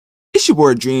It's your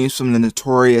boy Dreams from the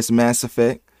notorious Mass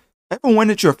Effect. Ever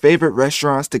wanted your favorite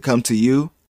restaurants to come to you?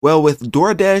 Well, with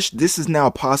DoorDash, this is now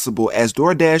possible as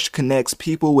DoorDash connects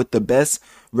people with the best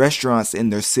restaurants in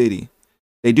their city.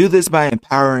 They do this by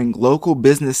empowering local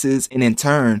businesses and in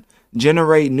turn,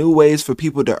 generate new ways for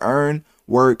people to earn,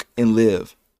 work, and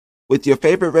live. With your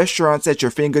favorite restaurants at your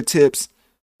fingertips,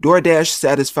 DoorDash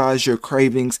satisfies your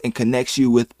cravings and connects you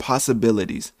with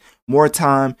possibilities, more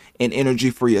time and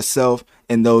energy for yourself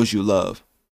and those you love.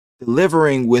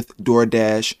 Delivering with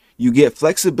DoorDash, you get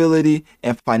flexibility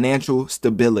and financial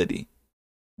stability.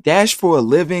 Dash for a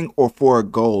living or for a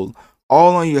goal,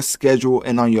 all on your schedule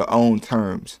and on your own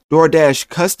terms. DoorDash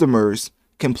customers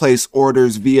can place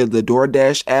orders via the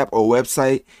DoorDash app or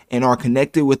website and are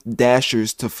connected with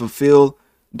Dashers to fulfill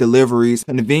deliveries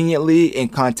conveniently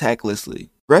and contactlessly.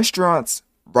 Restaurants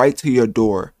right to your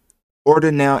door.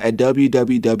 Order now at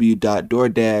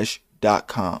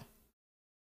www.doordash.com.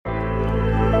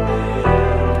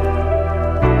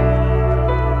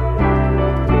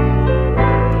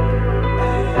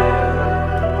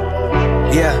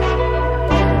 Yeah.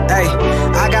 Hey,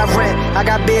 I got rent, I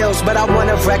got bills, but I want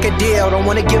a record deal. Don't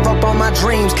want to give up on my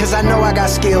dreams, cause I know I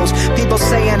got skills. People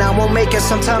saying I won't make it,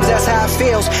 sometimes that's how it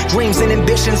feels. Dreams and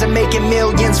ambitions and making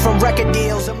millions from record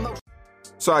deals.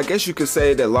 So I guess you could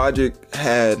say that Logic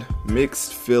had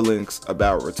mixed feelings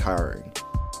about retiring.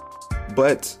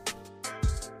 But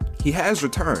he has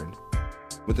returned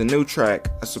with a new track,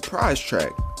 a surprise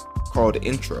track called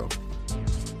Intro.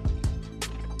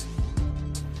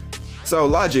 So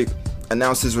Logic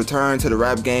announced his return to the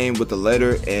rap game with a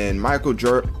letter in Michael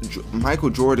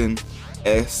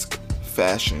Jordan-esque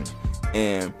fashion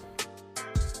and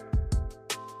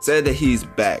said that he's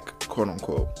back, quote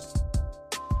unquote.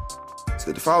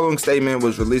 So the following statement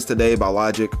was released today by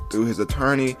Logic through his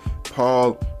attorney,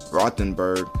 Paul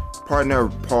Rothenberg, partner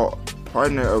of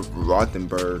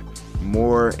Rothenberg,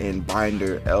 Moore and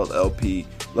Binder LLP,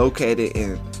 located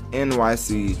in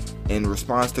NYC, in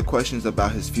response to questions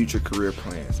about his future career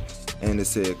plans. And it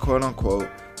said, quote unquote,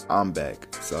 I'm back.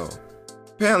 So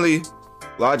apparently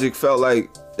Logic felt like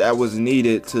that was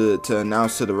needed to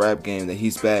announce to the rap game that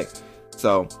he's back.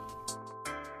 So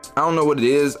I don't know what it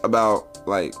is about,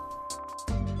 like,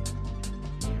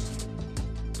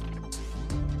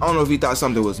 I don't know if he thought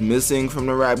something was missing from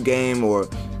the rap game, or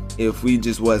if we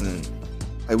just wasn't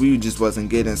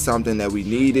getting something that we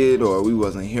needed, or we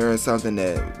wasn't hearing something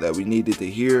that we needed to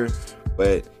hear.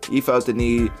 But he felt the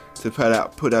need to put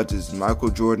out this Michael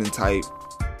Jordan type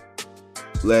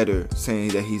letter saying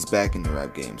that he's back in the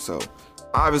rap game. So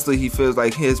obviously he feels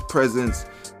like his presence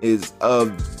is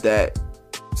of that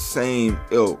same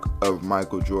ilk of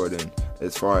Michael Jordan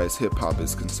as far as hip hop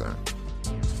is concerned.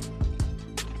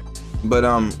 But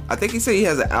I think he said he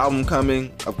has an album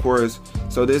coming, of course.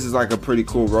 So this is like a pretty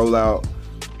cool rollout,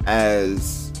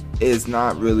 as it's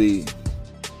not really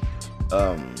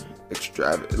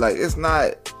extravagant. Like, it's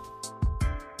not,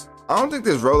 I don't think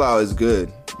this rollout is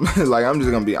good. Like, I'm just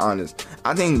gonna be honest.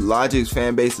 I think Logic's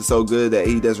fan base is so good that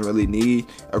he doesn't really need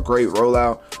a great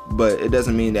rollout, but it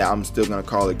doesn't mean that I'm still gonna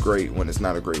call it great when it's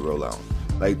not a great rollout.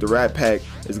 Like, the Rat Pack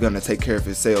is gonna take care of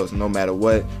his sales no matter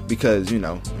what, because, you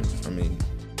know, I mean,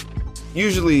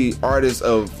 usually artists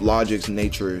of Logic's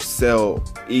nature sell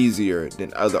easier than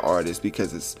other artists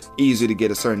because it's easier to get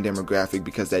a certain demographic,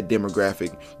 because that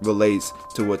demographic relates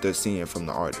to what they're seeing from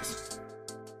the artist.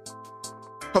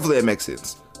 Hopefully that makes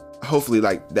sense. Hopefully,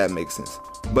 like, that makes sense.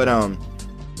 But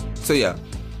so yeah,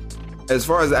 as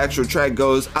far as the actual track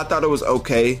goes, I thought it was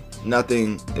okay.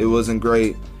 It wasn't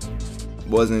great,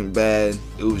 wasn't bad,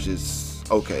 it was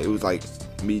just okay. It was like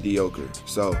mediocre.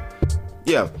 So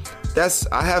yeah,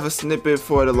 I have a snippet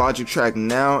for the Logic track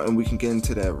now, and we can get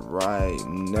into that right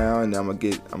now, and I'm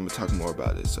gonna talk more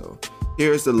about it. So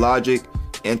here's the Logic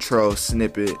intro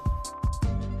snippet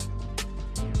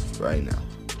right now.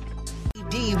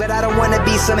 But I don't wanna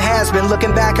be some has-been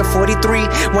looking back at 43,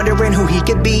 wondering who he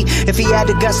could be if he had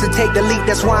the guts to take the leap.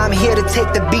 That's why I'm here to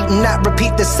take the beat and not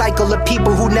repeat the cycle of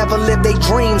people who never lived their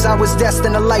dreams. I was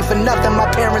destined a life of nothing,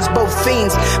 my parents both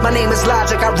fiends. My name is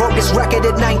Logic, I wrote this record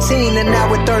at 19, and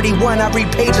now at 31 I read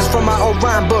pages from my old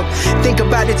rhyme book. Think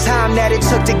about the time that it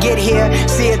took to get here,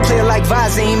 see it clear like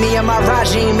Visine. Me and my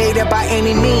regime made it by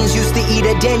any means. Used to eat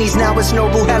at Denny's, now it's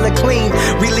Noble, hella clean.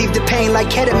 Relieve the pain like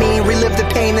ketamine, relive the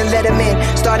pain and let him in.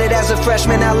 Started as a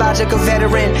freshman, now Logic a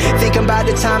veteran. Thinking about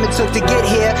the time it took to get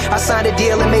here, I signed a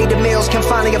deal and made the meals, can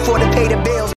finally afford to pay the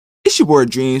bills. It's your boy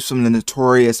Dreams from the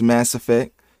notorious Mass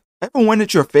Effect. Ever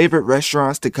wanted your favorite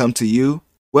restaurants to come to you?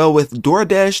 Well, with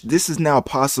DoorDash, this is now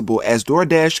possible as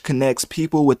DoorDash connects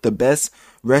people with the best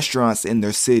restaurants in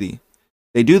their city.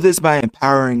 They do this by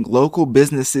empowering local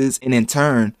businesses and in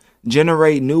turn,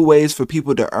 generate new ways for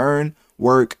people to earn,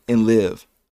 work, and live.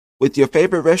 With your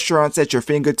favorite restaurants at your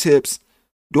fingertips,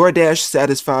 DoorDash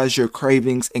satisfies your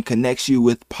cravings and connects you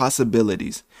with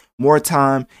possibilities, more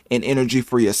time and energy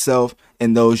for yourself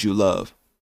and those you love.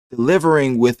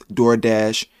 Delivering with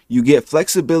DoorDash, you get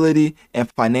flexibility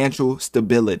and financial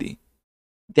stability.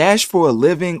 Dash for a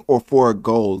living or for a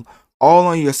goal, all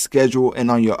on your schedule and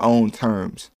on your own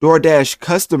terms. DoorDash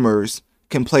customers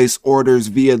can place orders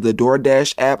via the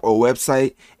DoorDash app or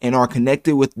website and are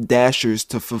connected with Dashers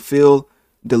to fulfill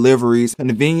deliveries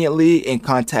conveniently and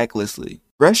contactlessly.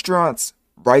 Restaurants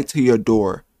right to your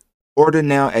door. Order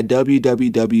now at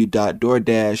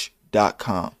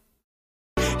www.doordash.com.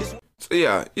 So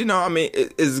yeah,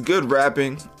 it's good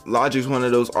rapping. Logic's one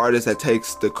of those artists that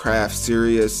takes the craft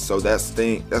serious, so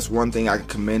that's one thing I can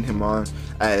commend him on.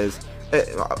 As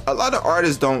a lot of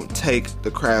artists don't take the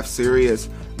craft serious,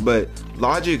 but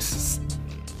Logic's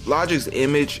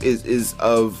image is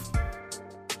of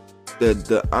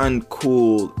the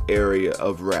uncool area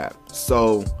of rap.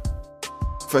 So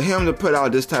for him to put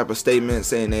out this type of statement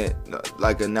saying that,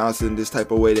 like announcing this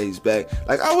type of way that he's back,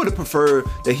 like I would have preferred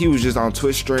that he was just on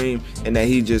Twitch stream and that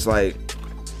he just like,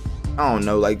 I don't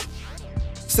know, like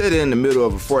said it in the middle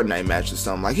of a Fortnite match or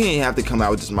something. Like he didn't have to come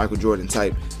out with this Michael Jordan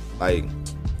type like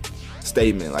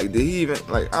statement. Like did he even,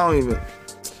 like I don't even,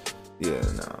 yeah,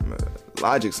 no,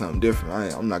 Logic's something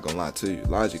different. I'm not gonna lie to you.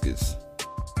 Logic is,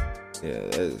 yeah,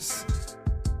 that's.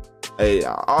 Hey,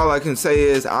 all I can say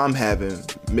is I'm having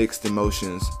mixed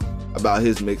emotions about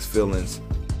his mixed feelings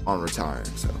on retiring.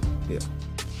 So, yeah.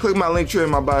 Click my link tree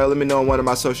in my bio. Let me know on one of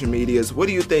my social medias. What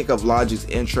do you think of Logic's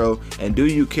intro? And do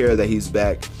you care that he's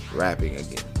back rapping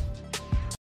again?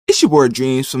 It's your boy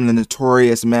Dreams from the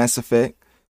notorious Mass Effect.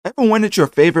 Ever wanted your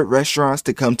favorite restaurants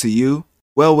to come to you?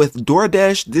 Well, with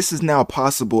DoorDash, this is now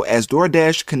possible as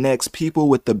DoorDash connects people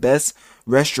with the best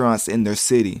restaurants in their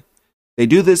city. They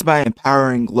do this by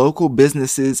empowering local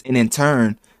businesses and in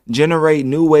turn, generate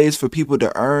new ways for people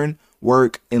to earn,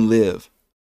 work, and live.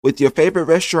 With your favorite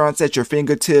restaurants at your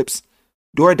fingertips,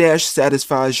 DoorDash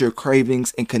satisfies your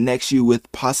cravings and connects you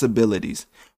with possibilities,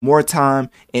 more time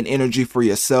and energy for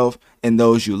yourself and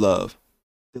those you love.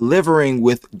 Delivering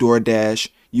with DoorDash,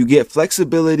 you get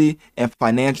flexibility and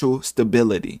financial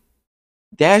stability.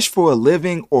 Dash for a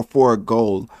living or for a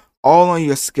goal, all on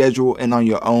your schedule and on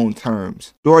your own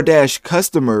terms. DoorDash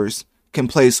customers can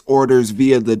place orders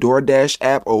via the DoorDash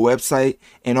app or website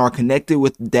and are connected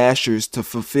with Dashers to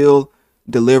fulfill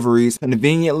deliveries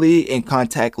conveniently and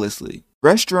contactlessly.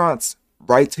 Restaurants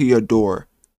right to your door.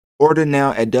 Order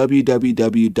now at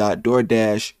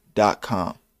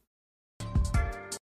www.doordash.com.